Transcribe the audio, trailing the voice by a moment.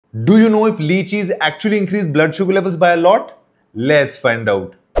Do you know if lychees actually increase blood sugar levels by a lot? Let's find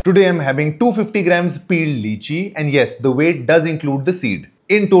out. Today I'm having 250 grams peeled lychee, and yes, the weight does include the seed.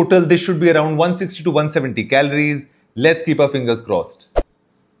 In total, this should be around 160 to 170 calories. Let's keep our fingers crossed.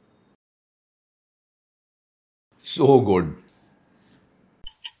 So good.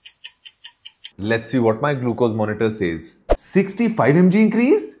 Let's see what my glucose monitor says. 65 mg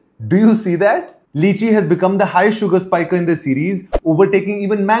increase? Do you see that? Lychee has become the highest sugar spiker in the series, overtaking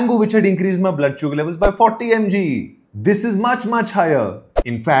even mango, which had increased my blood sugar levels by 40 mg. This is much higher.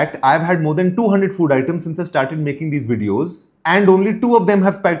 In fact, I've had more than 200 food items since I started making these videos, and only 2 of them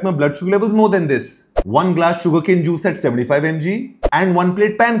have spiked my blood sugar levels more than this. 1 glass sugarcane juice at 75 mg and 1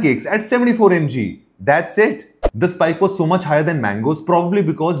 plate pancakes at 74 mg. That's it. The spike was so much higher than mangoes, probably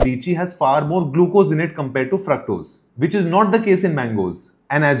because lychee has far more glucose in it compared to fructose, which is not the case in mangoes.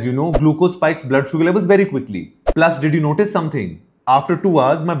 And as you know, glucose spikes blood sugar levels very quickly. Plus, did you notice something? After 2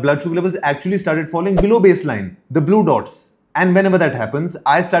 hours, my blood sugar levels actually started falling below baseline, the blue dots. And whenever that happens,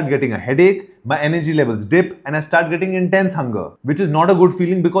 I start getting a headache, my energy levels dip, and I start getting intense hunger, which is not a good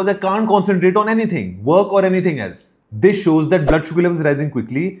feeling because I can't concentrate on anything, work or anything else. This shows that blood sugar levels rising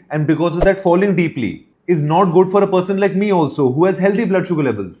quickly, and because of that falling deeply is not good for a person like me also, who has healthy blood sugar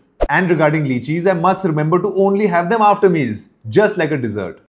levels. And regarding lychees, I must remember to only have them after meals, just like a dessert.